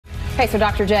Hey, so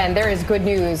Dr. Jen, there is good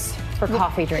news for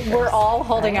coffee drinkers. We're all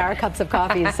holding our cups of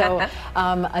coffee. So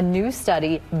a new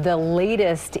study, the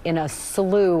latest in a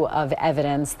slew of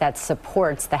evidence that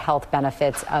supports the health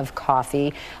benefits of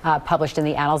coffee, published in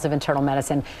the Annals of Internal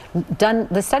Medicine.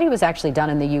 The study was actually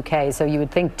done in the UK, so you would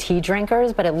think tea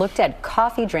drinkers, but it looked at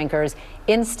coffee drinkers,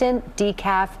 instant,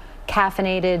 decaf,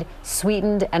 caffeinated,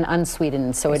 sweetened, and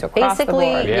unsweetened. So it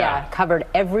basically covered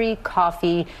every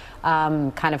coffee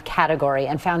kind of category,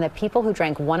 and found that people who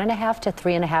drank 1.5 to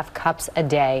 3.5 cups a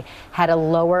day had a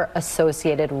lower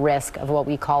associated risk of what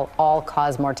we call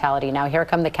all-cause mortality. Now, here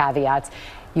come the caveats.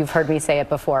 You've heard me say it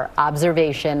before.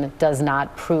 Observation does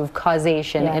not prove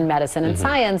causation in medicine and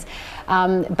science.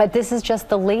 But this is just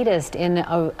the latest in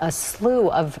a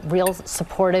slew of real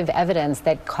supportive evidence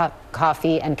that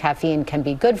coffee and caffeine can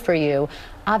be good for you.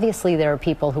 Obviously, there are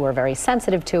people who are very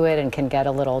sensitive to it and can get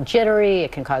a little jittery.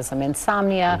 It can cause some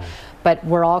insomnia. But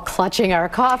we're all clutching our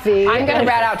coffee. I'm going to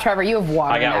rat out Trevor. You have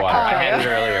water. I got water. I had it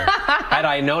earlier. Had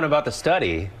I known about the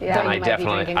study, then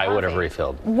I would have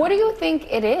refilled. What do you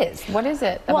think it is? What is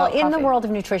it about Well, in coffee? the world of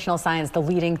nutritional science, the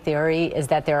leading theory is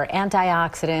that there are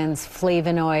antioxidants,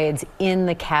 flavonoids in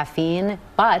the caffeine,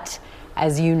 but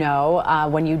as you know,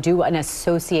 when you do an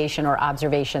association or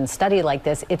observation study like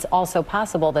this, it's also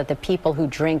possible that the people who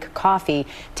drink coffee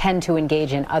tend to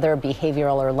engage in other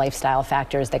behavioral or lifestyle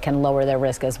factors that can lower their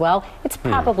risk as well. It's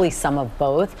probably some of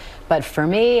both, but for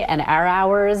me and our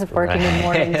hours working in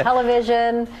morning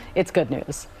television, it's good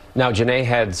news. Now, Janae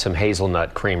had some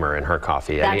hazelnut creamer in her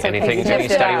coffee. Anything any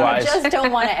study-wise? You just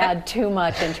don't want to add too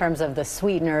much in terms of the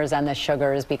sweeteners and the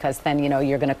sugars, because then, you know,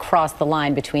 you're going to cross the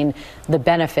line between the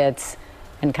benefits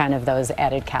and kind of those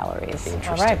added calories.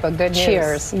 All right, but good news.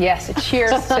 Cheers. Yes,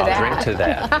 cheers to that. I'll drink to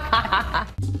that.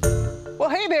 Well,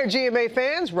 hey there, GMA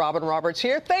fans. Robin Roberts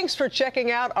here. Thanks for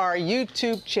checking out our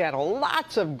YouTube channel.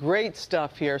 Lots of great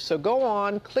stuff here. So go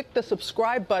on, click the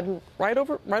subscribe button right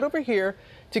over here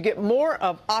to get more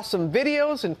of awesome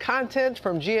videos and content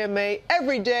from GMA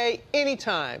every day,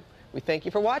 anytime. We thank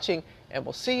you for watching, and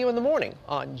we'll see you in the morning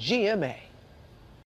on GMA.